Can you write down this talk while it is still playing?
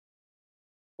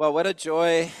Well, what a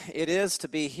joy it is to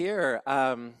be here.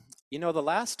 The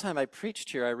last time I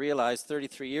preached here, I realized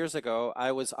 33 years ago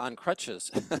I was on crutches.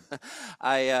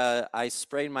 I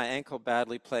sprained my ankle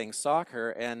badly playing soccer,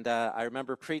 and I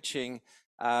remember preaching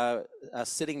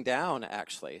sitting down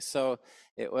actually. So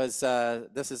it was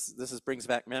this is brings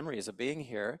back memories of being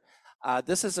here.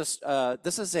 This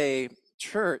is a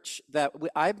church that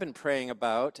I've been praying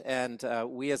about, and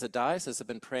we as a diocese have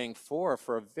been praying for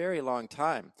a very long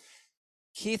time.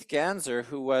 Keith Ganser,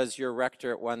 who was your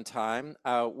rector at one time,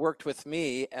 worked with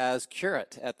me as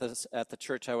curate at the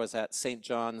church I was at, St.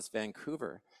 John's,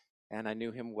 Vancouver, and I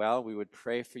knew him well. We would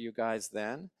pray for you guys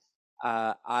then.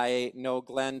 I know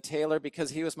Glenn Taylor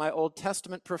because he was my Old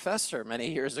Testament professor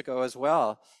many years ago as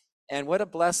well. And what a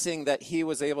blessing that he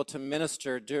was able to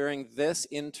minister during this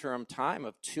interim time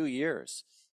of 2 years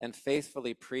and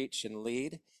faithfully preach and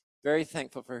lead. Very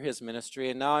thankful for his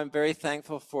ministry. And now I'm very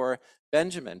thankful for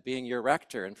Benjamin being your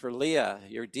rector, and for Leah,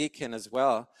 your deacon as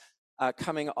well,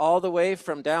 coming all the way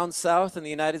from down south in the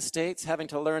United States, having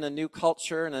to learn a new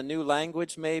culture and a new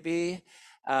language maybe,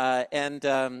 and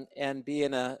be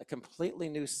in a completely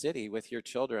new city with your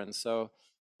children. So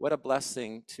what a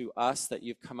blessing to us that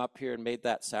you've come up here and made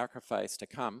that sacrifice to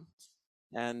come.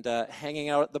 And hanging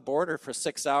out at the border for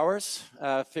 6 hours,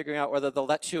 figuring out whether they'll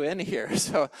let you in here.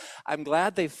 So I'm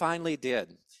glad they finally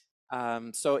did.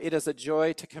 So it is a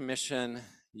joy to commission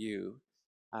you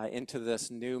into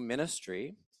this new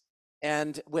ministry.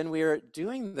 And when we're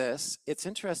doing this, it's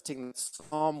interesting that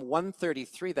Psalm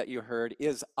 133 that you heard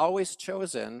is always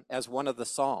chosen as one of the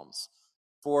Psalms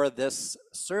for this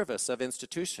service of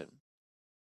institution.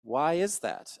 Why is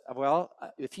that? Well,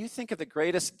 if you think of the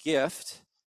greatest gift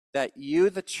that you,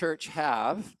 the church,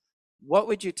 have, what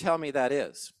would you tell me that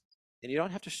is? And you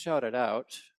don't have to shout it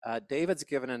out. David's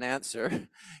given an answer.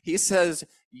 He says,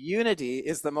 unity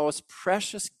is the most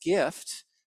precious gift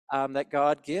that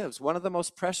God gives. One of the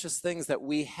most precious things that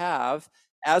we have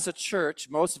as a church,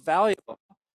 most valuable,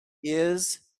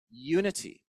 is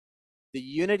unity. The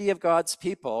unity of God's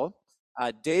people,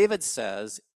 David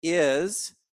says,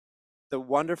 is the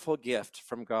wonderful gift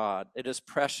from God. It is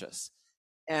precious.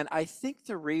 And I think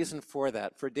the reason for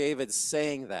that, for David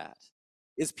saying that,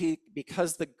 is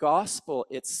because the gospel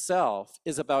itself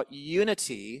is about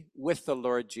unity with the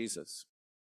Lord Jesus.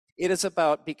 It is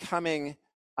about becoming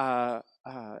part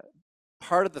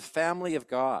of the family of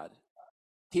God,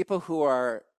 people who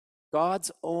are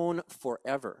God's own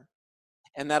forever,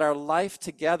 and that our life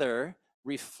together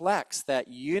reflects that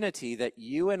unity that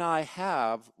you and I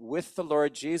have with the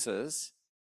Lord Jesus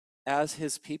as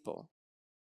his people.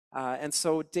 And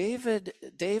so David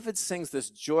sings this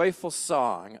joyful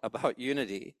song about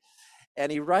unity,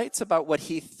 and he writes about what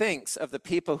he thinks of the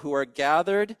people who are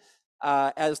gathered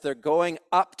as they're going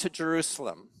up to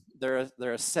Jerusalem.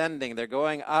 They're ascending, they're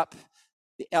going up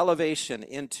the elevation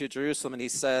into Jerusalem, and he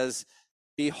says,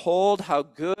 "Behold how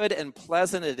good and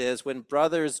pleasant it is when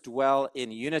brothers dwell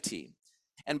in unity."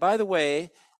 And by the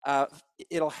way,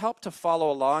 it'll help to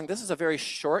follow along. This is a very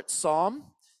short psalm.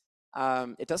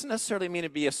 It doesn't necessarily mean to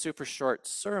be a super short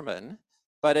sermon,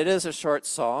 but it is a short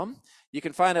psalm. You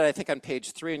can find it, I think, on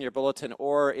page 3 in your bulletin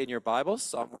or in your Bibles,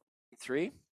 Psalm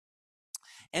 3.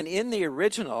 And in the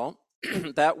original,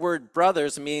 that word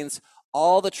brothers means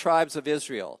all the tribes of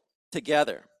Israel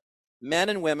together, men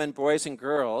and women, boys and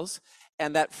girls.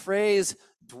 And that phrase,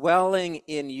 dwelling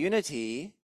in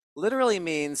unity, literally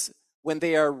means when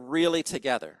they are really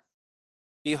together.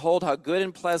 Behold how good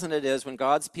and pleasant it is when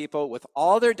God's people, with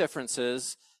all their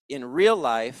differences in real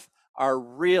life, are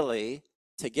really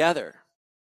together.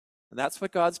 And that's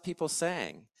what God's people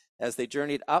sang as they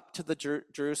journeyed up to the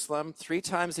Jerusalem 3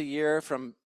 times a year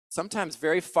from sometimes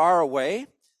very far away,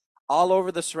 all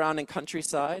over the surrounding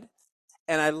countryside.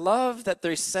 And I love that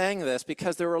they sang this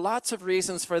because there were lots of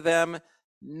reasons for them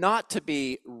not to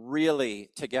be really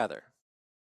together.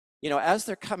 You know, as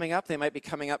they're coming up, they might be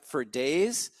coming up for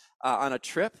days on a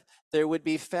trip. There would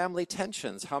be family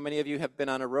tensions. How many of you have been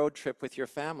on a road trip with your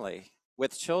family,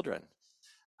 with children?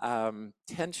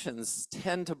 Tensions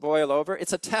tend to boil over.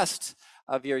 It's a test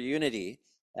of your unity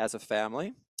as a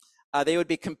family. They would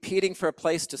be competing for a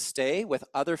place to stay with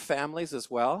other families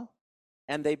as well.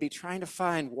 And they'd be trying to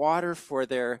find water for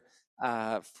their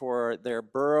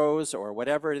burrows or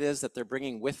whatever it is that they're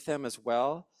bringing with them as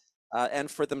well, and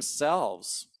for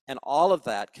themselves. And all of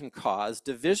that can cause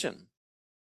division.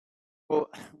 Well,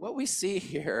 what we see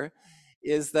here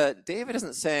is that David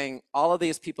isn't saying all of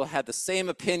these people had the same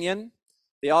opinion.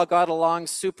 They all got along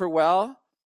super well.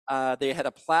 They had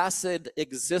a placid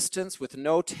existence with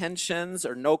no tensions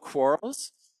or no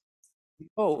quarrels.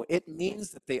 Oh, it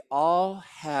means that they all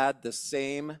had the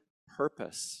same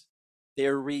purpose. They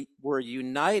were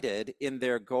united in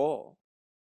their goal,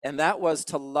 and that was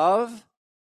to love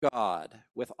God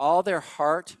with all their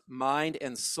heart, mind,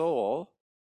 and soul,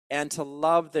 and to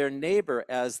love their neighbor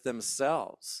as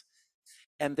themselves.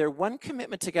 And their one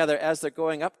commitment together as they're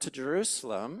going up to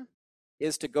Jerusalem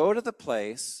is to go to the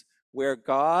place where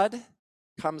God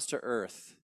comes to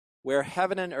earth, where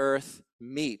heaven and earth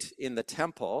meet in the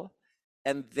temple,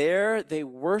 and there they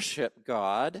worship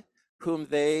God, whom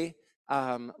they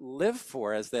live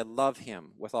for as they love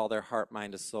him with all their heart,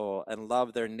 mind, and soul, and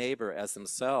love their neighbor as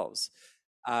themselves.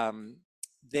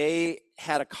 They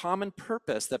had a common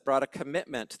purpose that brought a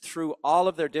commitment through all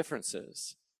of their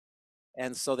differences.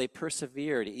 And so they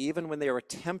persevered even when they were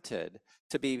tempted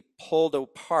to be pulled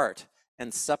apart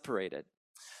and separated.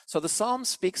 So the psalm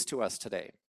speaks to us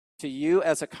today, to you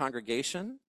as a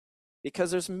congregation,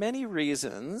 because there's many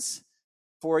reasons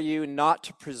for you not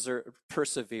to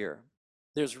persevere.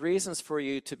 There's reasons for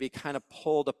you to be kind of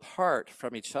pulled apart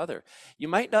from each other. You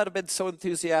might not have been so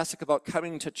enthusiastic about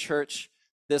coming to church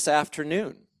this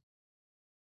afternoon.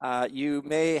 You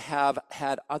may have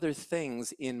had other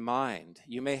things in mind.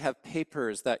 You may have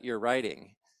papers that you're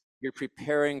writing. You're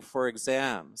preparing for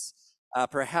exams.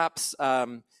 Perhaps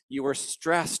you were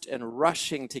stressed and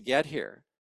rushing to get here.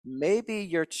 Maybe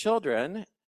your children,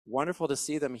 wonderful to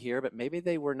see them here, but maybe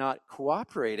they were not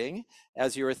cooperating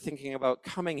as you were thinking about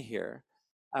coming here.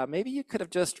 Maybe you could have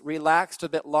just relaxed a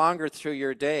bit longer through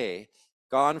your day,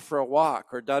 gone for a walk,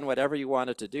 or done whatever you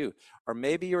wanted to do. Or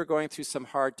maybe you were going through some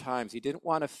hard times. You didn't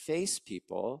want to face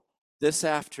people this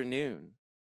afternoon.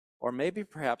 Or maybe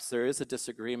perhaps there is a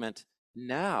disagreement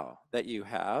now that you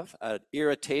have, an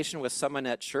irritation with someone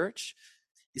at church.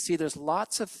 You see, there's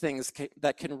lots of things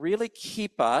that can really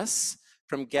keep us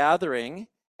from gathering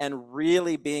and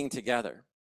really being together.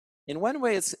 In one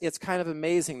way, it's kind of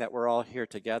amazing that we're all here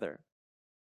together.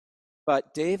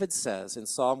 But David says in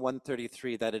Psalm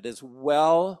 133 that it is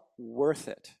well worth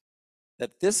it,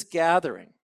 that this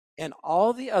gathering and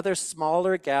all the other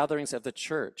smaller gatherings of the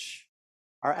church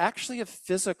are actually a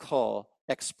physical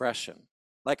expression,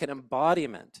 like an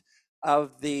embodiment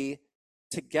of the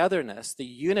togetherness, the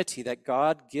unity that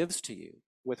God gives to you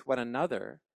with one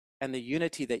another, and the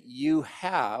unity that you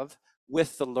have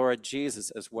with the Lord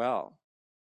Jesus as well.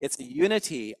 It's a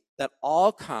unity that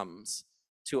all comes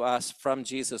to us from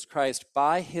Jesus Christ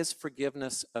by his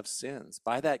forgiveness of sins,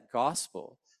 by that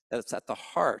gospel that's at the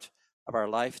heart of our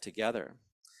life together.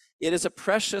 It is a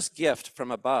precious gift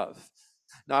from above.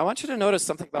 Now, I want you to notice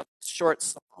something about this short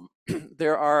psalm.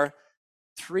 There are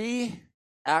 3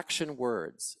 action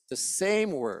words, the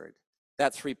same word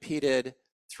that's repeated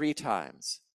 3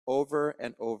 times, over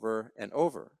and over and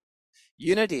over.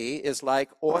 Unity is like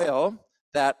oil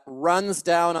that runs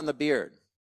down on the beard,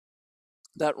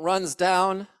 that runs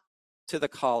down to the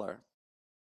collar.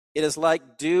 It is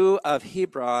like dew of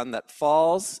Hebron that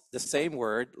falls, the same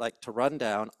word, like to run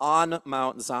down, on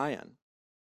Mount Zion.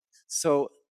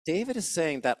 So David is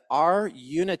saying that our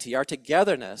unity, our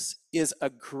togetherness, is a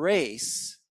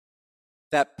grace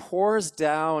that pours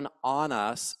down on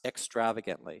us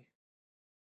extravagantly.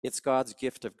 It's God's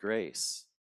gift of grace.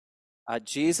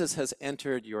 Jesus has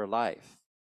entered your life.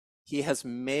 He has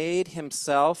made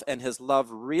himself and his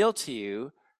love real to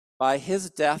you by his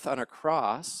death on a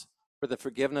cross for the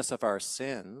forgiveness of our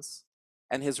sins,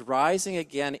 and his rising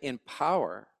again in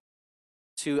power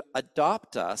to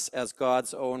adopt us as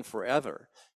God's own forever.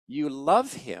 You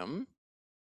love him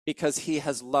because he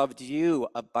has loved you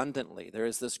abundantly. There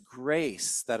is this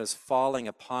grace that is falling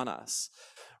upon us.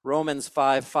 Romans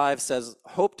 5:5 says,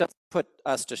 hope doesn't put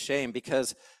us to shame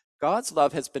because God's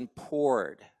love has been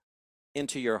poured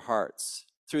into your hearts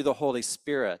through the Holy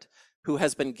Spirit, who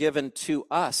has been given to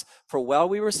us. For while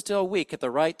we were still weak, at the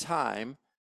right time,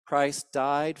 Christ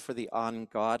died for the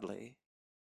ungodly.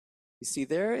 You see,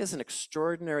 there is an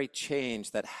extraordinary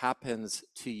change that happens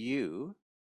to you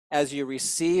as you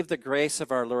receive the grace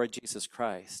of our Lord Jesus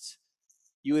Christ.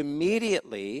 You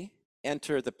immediately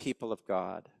enter the people of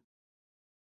God.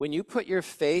 When you put your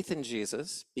faith in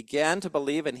Jesus, began to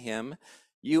believe in him,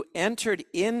 you entered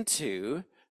into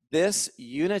this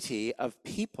unity of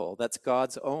people that's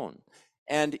God's own.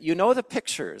 And you know the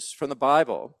pictures from the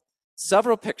Bible,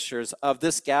 several pictures of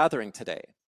this gathering today.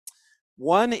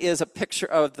 One is a picture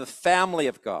of the family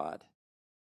of God,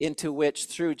 into which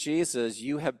through Jesus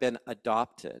you have been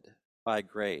adopted by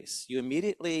grace. You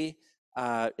immediately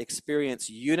experience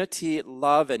unity,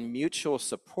 love, and mutual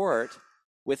support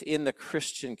within the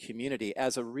Christian community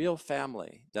as a real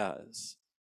family does.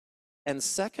 And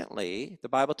secondly, the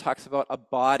Bible talks about a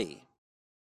body,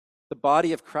 the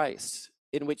body of Christ,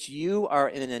 in which you are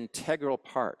an integral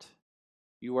part.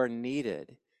 You are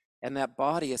needed. And that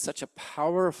body is such a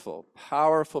powerful,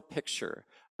 powerful picture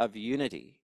of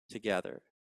unity together.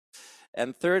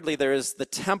 And thirdly, there is the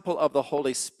temple of the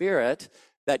Holy Spirit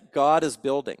that God is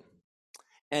building.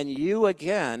 And you,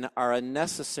 again, are a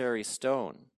necessary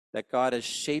stone that God is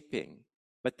shaping.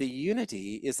 But the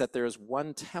unity is that there is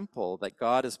one temple that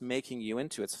God is making you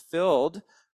into. It's filled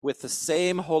with the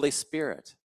same Holy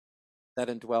Spirit that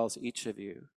indwells each of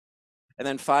you. And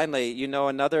then finally,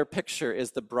 another picture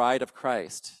is the bride of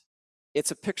Christ.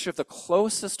 It's a picture of the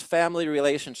closest family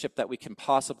relationship that we can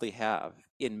possibly have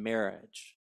in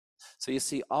marriage. So you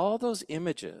see, all those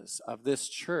images of this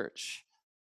church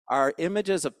are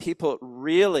images of people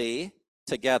really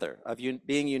together, of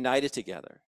being united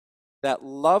together, that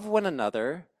love one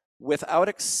another without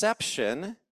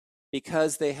exception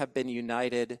because they have been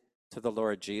united to the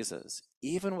Lord Jesus,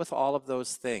 even with all of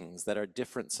those things that are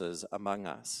differences among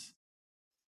us.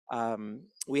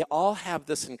 We all have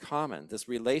this in common, this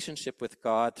relationship with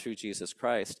God through Jesus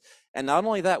Christ. And not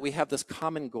only that, we have this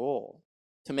common goal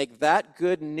to make that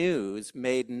good news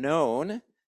made known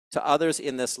to others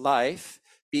in this life,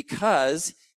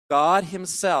 because God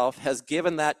himself has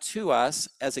given that to us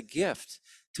as a gift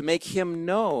to make him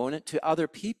known to other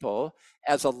people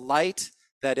as a light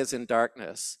that is in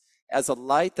darkness, as a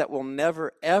light that will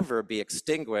never, ever be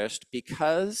extinguished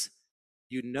because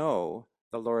you know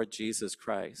the Lord Jesus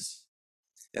Christ.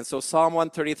 And so Psalm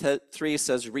 133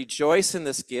 says, rejoice in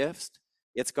this gift.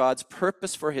 It's God's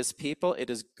purpose for his people. It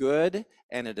is good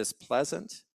and it is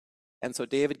pleasant. And so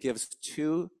David gives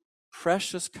two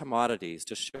precious commodities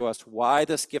to show us why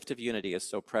this gift of unity is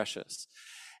so precious.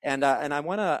 And I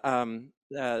want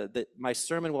to, my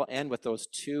sermon will end with those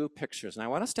two pictures. And I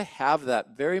want us to have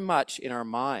that very much in our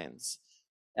minds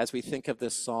as we think of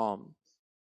this psalm.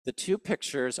 The two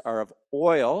pictures are of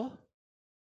oil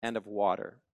and of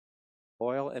water.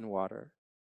 Oil and water.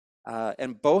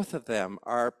 And both of them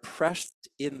are precious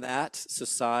in that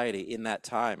society, in that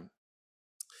time.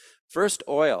 First,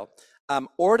 oil.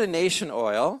 Ordination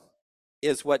oil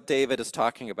is what David is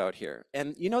talking about here.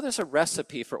 And there's a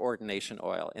recipe for ordination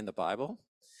oil in the Bible.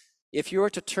 If you were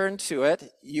to turn to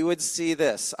it, you would see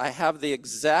this. I have the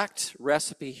exact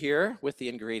recipe here with the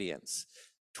ingredients.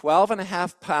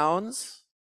 12.5 pounds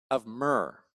of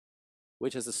myrrh,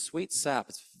 which is a sweet sap.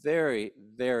 It's very,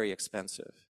 very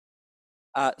expensive.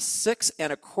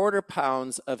 6.25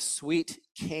 pounds of sweet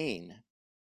cane.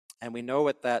 And we know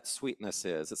what that sweetness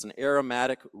is. It's an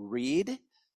aromatic reed.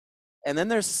 And then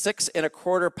there's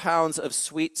 6.25 pounds of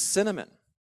sweet cinnamon.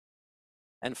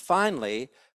 And finally,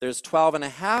 there's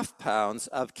 12.5 pounds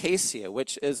of cassia,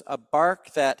 which is a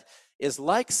bark that is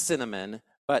like cinnamon,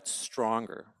 but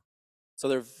stronger. So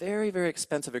they're very, very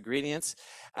expensive ingredients.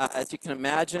 As you can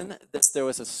imagine, there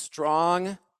was a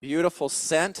strong, beautiful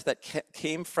scent that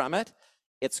came from it.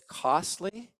 It's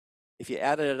costly. If you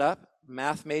added it up,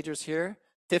 math majors here,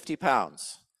 50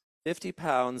 pounds. 50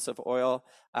 pounds of oil.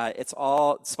 It's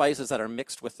all spices that are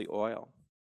mixed with the oil.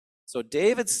 So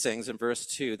David sings in verse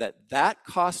 2 that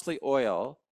costly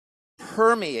oil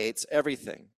permeates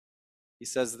everything. He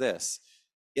says this,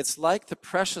 it's like the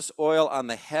precious oil on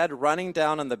the head running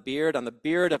down on the beard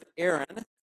of Aaron,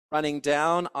 running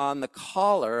down on the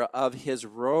collar of his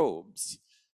robes.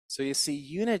 So you see,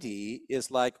 unity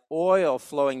is like oil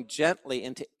flowing gently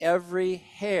into every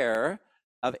hair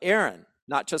of Aaron,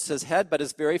 not just his head, but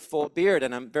his very full beard.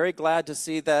 And I'm very glad to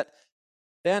see that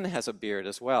Ben has a beard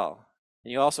as well.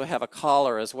 And you also have a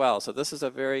collar as well. So this is a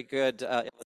very good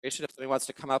illustration. If somebody wants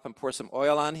to come up and pour some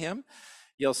oil on him,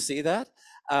 you'll see that.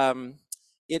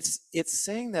 It's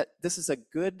saying that this is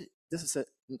an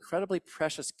incredibly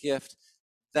precious gift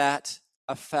that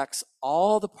affects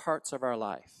all the parts of our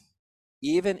life,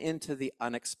 even into the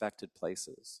unexpected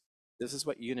places. This is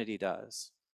what unity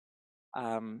does.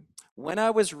 When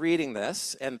I was reading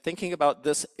this and thinking about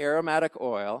this aromatic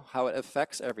oil, how it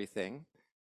affects everything,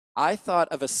 I thought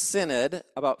of a synod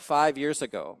about 5 years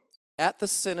ago. At the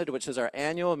synod, which is our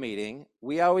annual meeting,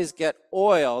 we always get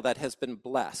oil that has been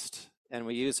blessed, and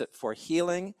we use it for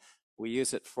healing. We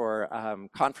use it for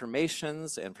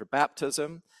confirmations and for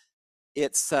baptism.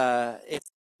 It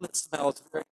smells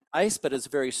very nice, but it's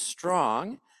very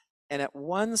strong. And at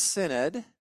one synod,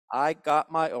 I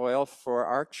got my oil for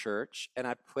our church and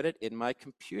I put it in my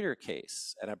computer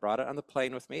case and I brought it on the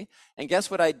plane with me. And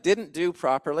guess what I didn't do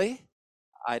properly?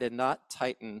 I did not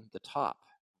tighten the top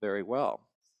very well.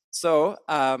 So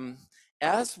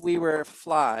as we were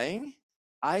flying,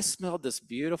 I smelled this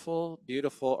beautiful,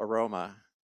 beautiful aroma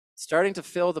starting to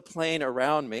fill the plane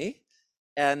around me.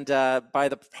 And by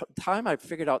the time I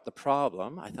figured out the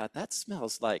problem, I thought, that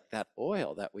smells like that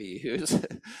oil that we use.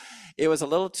 It was a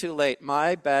little too late.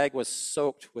 My bag was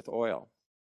soaked with oil.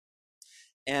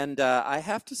 And I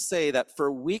have to say that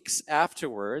for weeks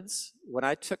afterwards, when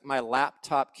I took my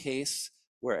laptop case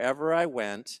wherever I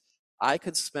went, I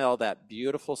could smell that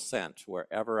beautiful scent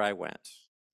wherever I went.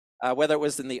 Whether it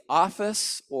was in the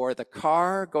office or the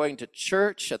car, going to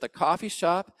church, at the coffee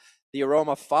shop, the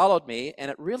aroma followed me, and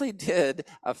it really did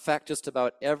affect just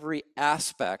about every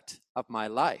aspect of my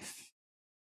life.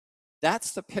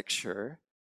 That's the picture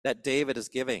that David is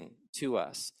giving to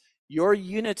us. Your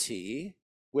unity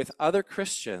with other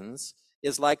Christians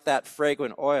is like that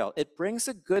fragrant oil. It brings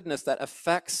a goodness that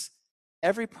affects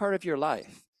every part of your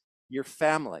life, your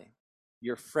family,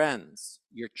 your friends,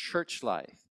 your church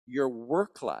life, your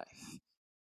work life.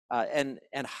 And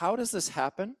how does this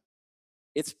happen?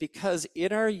 It's because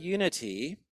in our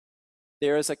unity,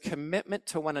 there is a commitment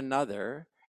to one another,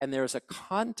 and there is a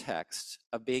context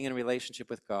of being in relationship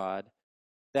with God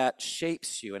that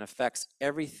shapes you and affects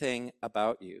everything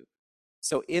about you.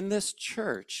 So in this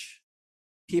church,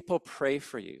 people pray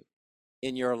for you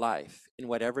in your life, in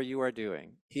whatever you are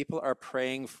doing. People are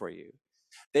praying for you.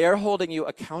 They are holding you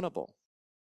accountable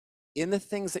in the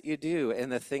things that you do and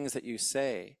the things that you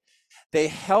say. They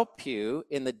help you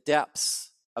in the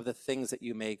depths of the things that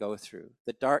you may go through,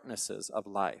 the darknesses of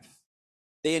life.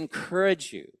 They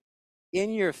encourage you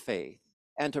in your faith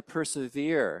and to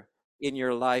persevere in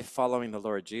your life following the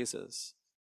Lord Jesus.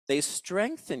 They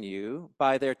strengthen you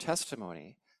by their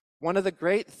testimony. One of the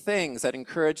great things that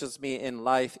encourages me in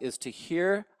life is to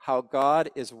hear how God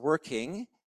is working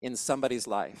in somebody's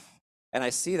life. And I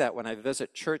see that when I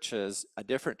visit churches, a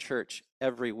different church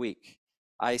every week.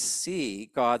 I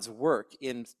see God's work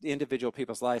in individual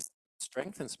people's lives. It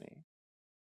strengthens me.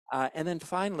 And then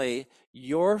finally,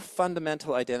 your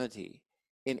fundamental identity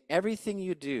in everything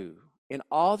you do, in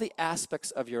all the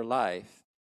aspects of your life,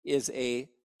 is a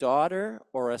daughter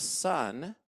or a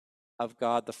son of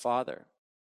God the Father,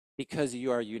 because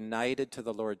you are united to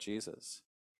the Lord Jesus.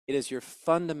 It is your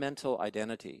fundamental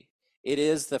identity. It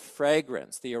is the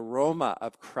fragrance, the aroma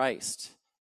of Christ,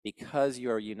 because you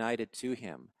are united to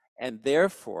him, and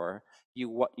therefore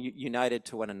you united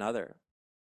to one another.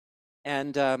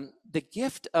 And the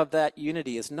gift of that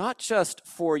unity is not just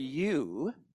for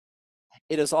you,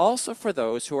 it is also for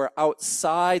those who are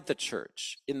outside the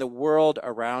church, in the world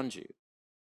around you.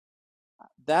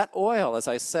 That oil, as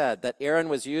I said, that Aaron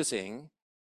was using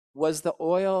was the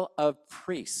oil of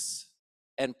priests.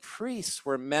 And priests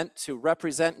were meant to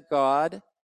represent God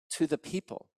to the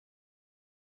people.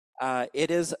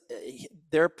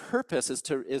 Their purpose is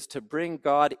to bring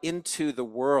God into the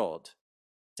world,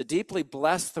 to deeply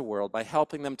bless the world by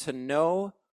helping them to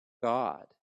know God.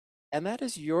 And that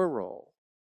is your role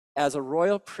as a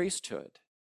royal priesthood,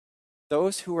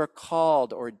 those who are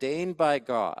called, ordained by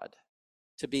God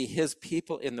to be his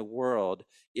people in the world.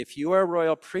 If you are a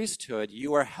royal priesthood,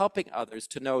 you are helping others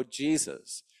to know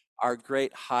Jesus, our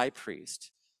great high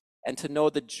priest, and to know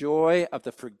the joy of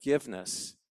the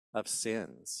forgiveness of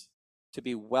sins, to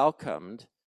be welcomed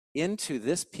into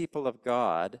this people of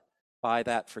God by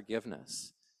that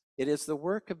forgiveness. It is the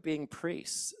work of being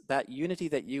priests. That unity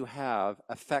that you have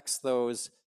affects those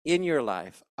in your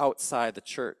life outside the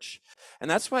church.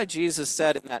 And that's why Jesus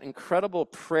said in that incredible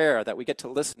prayer that we get to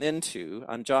listen into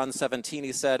on John 17,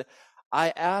 he said,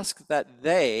 I ask that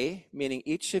they, meaning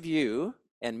each of you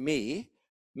and me,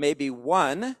 may be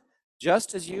one,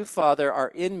 just as you, Father, are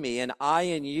in me and I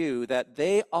in you, that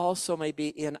they also may be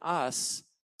in us,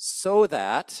 so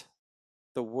that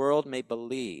the world may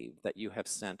believe that you have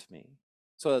sent me.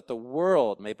 So that the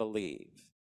world may believe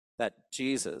that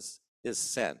Jesus is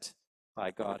sent by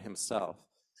God himself.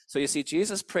 So you see,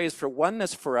 Jesus prays for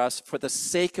oneness for us for the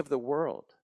sake of the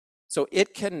world, so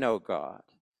it can know God.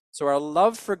 So our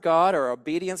love for God, our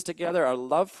obedience together, our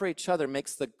love for each other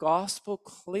makes the gospel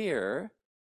clear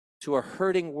to a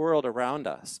hurting world around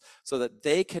us so that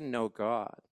they can know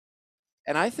God.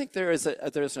 And I think there's an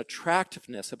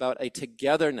attractiveness about a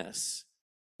togetherness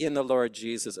in the Lord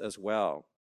Jesus as well,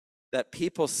 that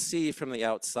people see from the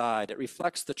outside. It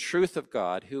reflects the truth of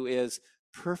God, who is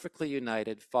perfectly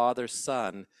united, Father,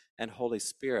 Son, and Holy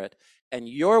Spirit. And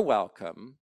your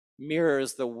welcome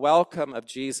mirrors the welcome of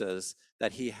Jesus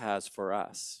that he has for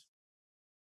us.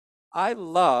 I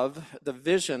love the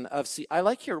vision of, I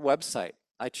like your website.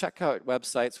 I check out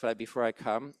websites before I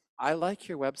come. I like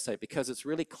your website because it's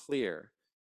really clear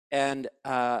and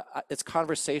it's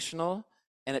conversational,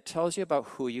 and it tells you about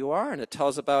who you are, and it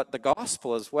tells about the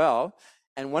gospel as well.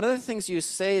 And one of the things you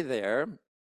say there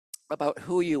about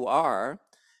who you are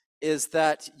is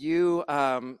that you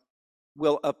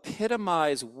will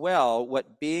epitomize well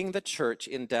what being the church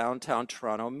in downtown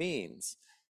Toronto means.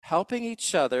 Helping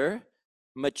each other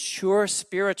mature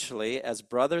spiritually as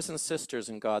brothers and sisters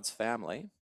in God's family,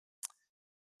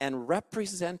 and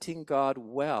representing God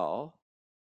well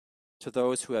to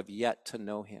those who have yet to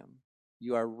know him.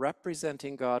 You are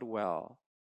representing God well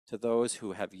to those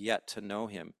who have yet to know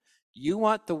him. You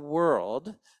want the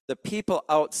world, the people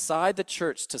outside the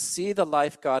church, to see the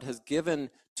life God has given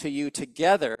to you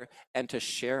together and to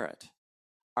share it.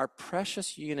 Our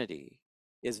precious unity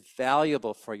is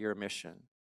valuable for your mission.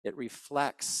 It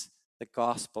reflects the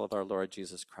gospel of our Lord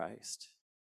Jesus Christ.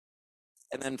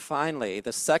 And then finally,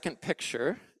 the second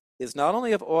picture is not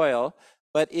only of oil,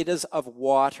 but it is of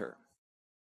water.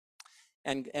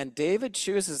 And David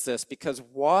chooses this because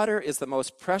water is the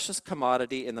most precious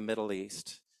commodity in the Middle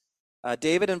East.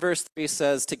 David in verse 3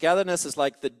 says, "Togetherness is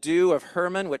like the dew of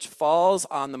Hermon, which falls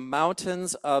on the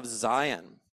mountains of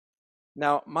Zion."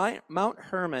 Now, Mount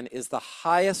Hermon is the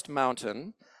highest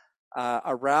mountain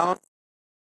around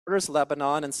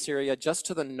Lebanon and Syria, just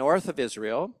to the north of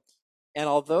Israel. And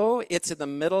although it's in the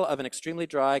middle of an extremely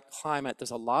dry climate,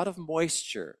 there's a lot of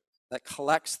moisture that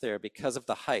collects there because of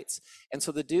the heights. And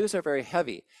so the dews are very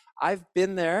heavy. I've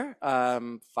been there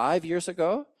 5 years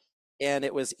ago, and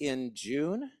it was in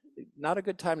June. Not a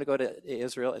good time to go to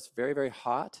Israel. It's very, very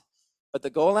hot. But the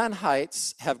Golan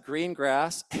Heights have green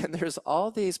grass, and there's all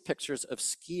these pictures of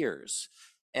skiers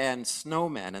and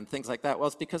snowmen and things like that. Well,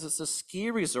 it's because it's a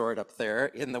ski resort up there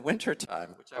in the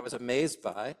wintertime, which I was amazed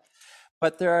by.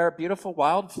 But there are beautiful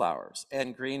wildflowers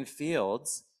and green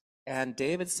fields. And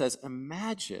David says,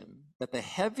 imagine that the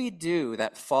heavy dew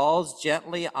that falls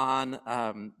gently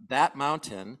on that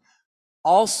mountain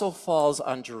also falls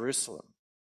on Jerusalem,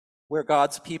 where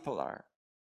God's people are.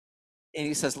 And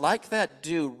he says, like that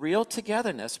dew, real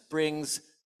togetherness brings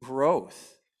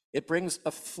growth. It brings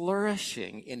a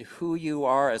flourishing in who you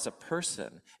are as a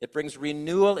person. It brings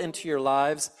renewal into your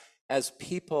lives as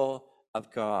people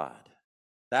of God.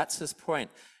 That's his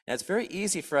point. And it's very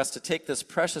easy for us to take this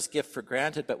precious gift for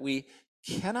granted, but we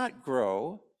cannot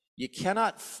grow, you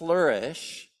cannot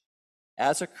flourish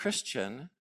as a Christian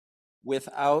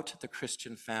without the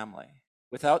Christian family,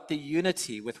 without the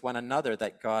unity with one another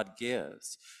that God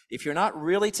gives. If you're not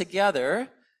really together,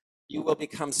 you will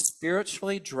become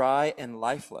spiritually dry and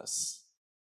lifeless.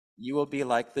 You will be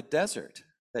like the desert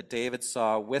that David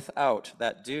saw without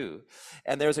that dew.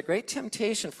 And there's a great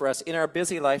temptation for us in our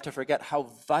busy life to forget how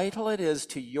vital it is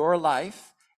to your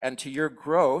life and to your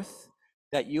growth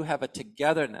that you have a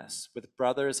togetherness with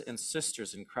brothers and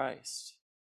sisters in Christ.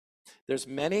 There's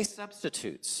many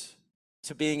substitutes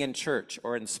to being in church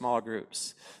or in small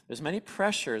groups. There's many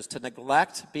pressures to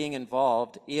neglect being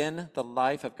involved in the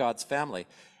life of God's family.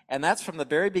 And that's from the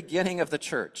very beginning of the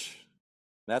church.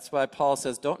 That's why Paul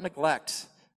says, don't neglect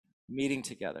meeting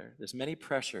together. There's many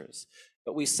pressures,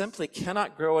 but we simply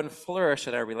cannot grow and flourish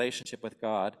in our relationship with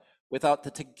God without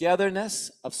the togetherness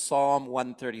of Psalm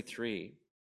 133.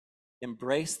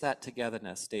 Embrace that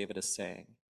togetherness, David is saying.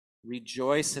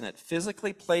 Rejoice in it.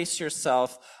 Physically place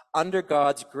yourself under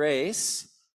God's grace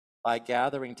by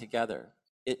gathering together.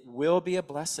 It will be a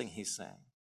blessing, he's saying.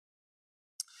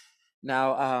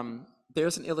 Now,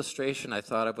 there's an illustration I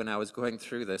thought of when I was going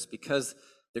through this, because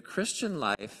the Christian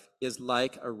life is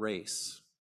like a race.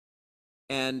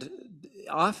 And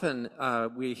often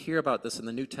we hear about this in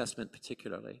the New Testament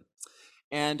particularly.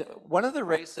 And one of the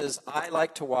races I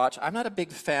like to watch, I'm not a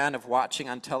big fan of watching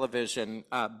on television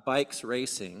bikes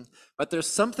racing, but there's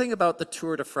something about the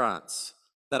Tour de France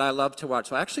that I love to watch.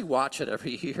 So I actually watch it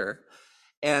every year.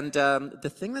 And the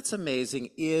thing that's amazing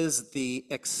is the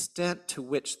extent to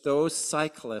which those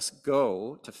cyclists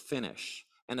go to finish.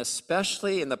 And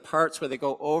especially in the parts where they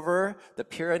go over the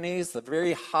Pyrenees, the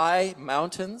very high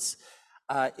mountains,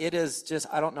 it is just,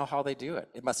 I don't know how they do it.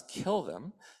 It must kill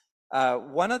them.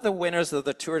 One of the winners of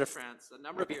the Tour de France a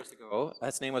number of years ago,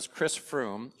 his name was Chris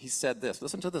Froome, he said this.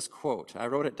 Listen to this quote. I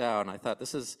wrote it down. I thought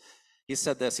he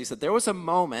said this. He said, there was a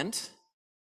moment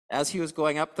as he was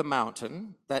going up the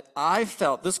mountain that I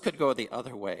felt this could go the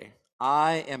other way.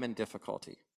 I am in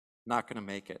difficulty, not going to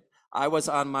make it. I was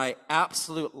on my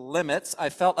absolute limits. I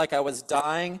felt like I was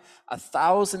dying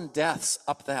 1,000 deaths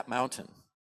up that mountain.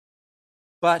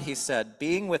 But he said,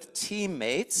 being with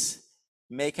teammates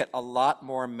make it a lot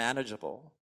more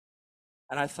manageable.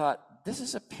 And I thought, this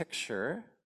is a picture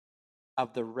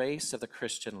of the race of the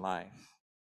Christian life.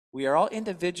 We are all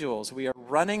individuals. We are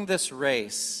running this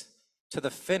race to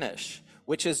the finish,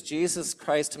 which is Jesus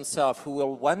Christ himself, who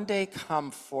will one day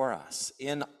come for us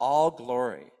in all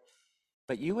glory.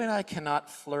 But you and I cannot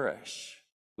flourish.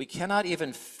 We cannot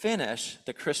even finish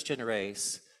the Christian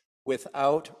race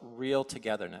without real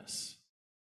togetherness.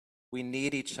 We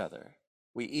need each other.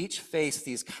 We each face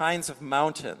these kinds of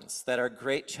mountains that are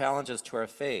great challenges to our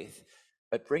faith,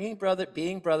 but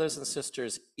being brothers and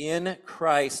sisters in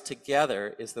Christ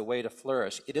together is the way to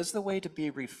flourish. It is the way to be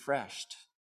refreshed,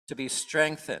 to be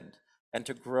strengthened, and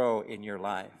to grow in your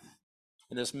life.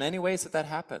 And there's many ways that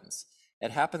happens.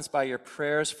 It happens by your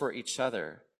prayers for each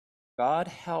other. God,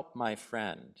 help my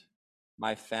friend,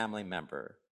 my family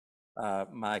member,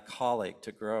 my colleague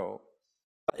to grow.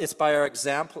 It's by our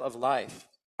example of life,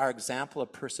 our example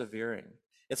of persevering.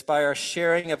 It's by our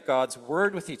sharing of God's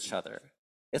word with each other.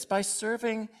 It's by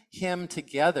serving him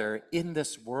together in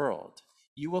this world.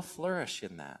 You will flourish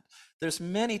in that. There's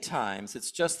many times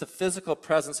it's just the physical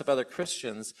presence of other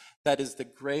Christians that is the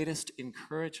greatest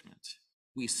encouragement.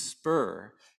 We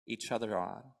spur each other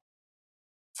on.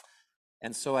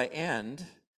 And so I end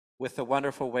with the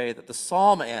wonderful way that the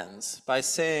psalm ends by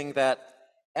saying that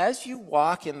as you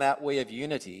walk in that way of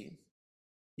unity,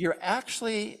 you're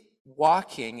actually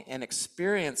walking and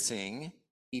experiencing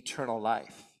eternal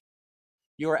life.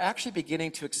 You are actually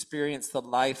beginning to experience the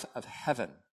life of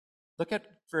heaven. Look at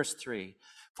verse 3.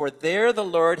 For there the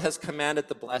Lord has commanded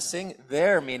the blessing,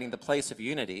 there meaning the place of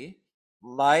unity,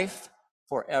 life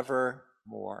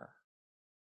forevermore.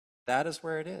 That is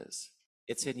where it is.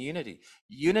 It's in unity.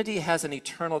 Unity has an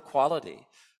eternal quality.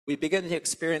 We begin to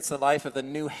experience the life of the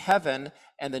new heaven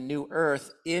and the new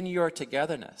earth in your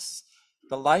togetherness.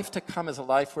 The life to come is a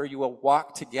life where you will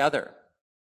walk together.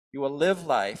 You will live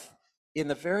life in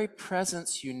the very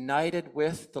presence united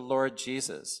with the Lord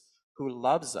Jesus, who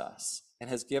loves us and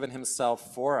has given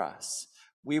himself for us.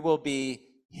 We will be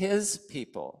his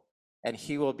people, and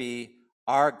he will be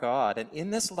our God. And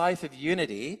in this life of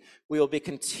unity, we will be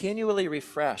continually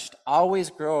refreshed, always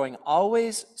growing,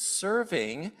 always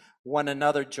serving one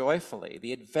another joyfully.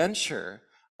 The adventure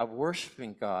of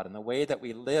worshiping God and the way that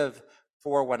we live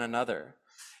for one another.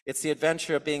 It's the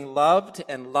adventure of being loved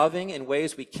and loving in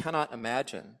ways we cannot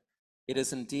imagine. It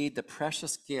is indeed the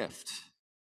precious gift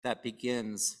that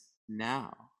begins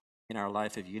now in our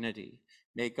life of unity.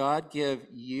 May God give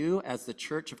you, as the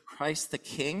Church of Christ the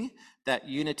King, that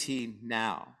unity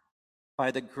now.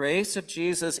 By the grace of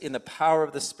Jesus in the power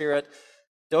of the Spirit,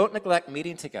 don't neglect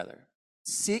meeting together.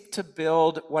 Seek to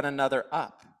build one another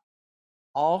up,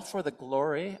 all for the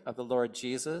glory of the Lord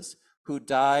Jesus, who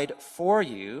died for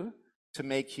you to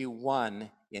make you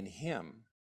one in him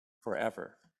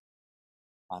forever.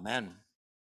 Amen.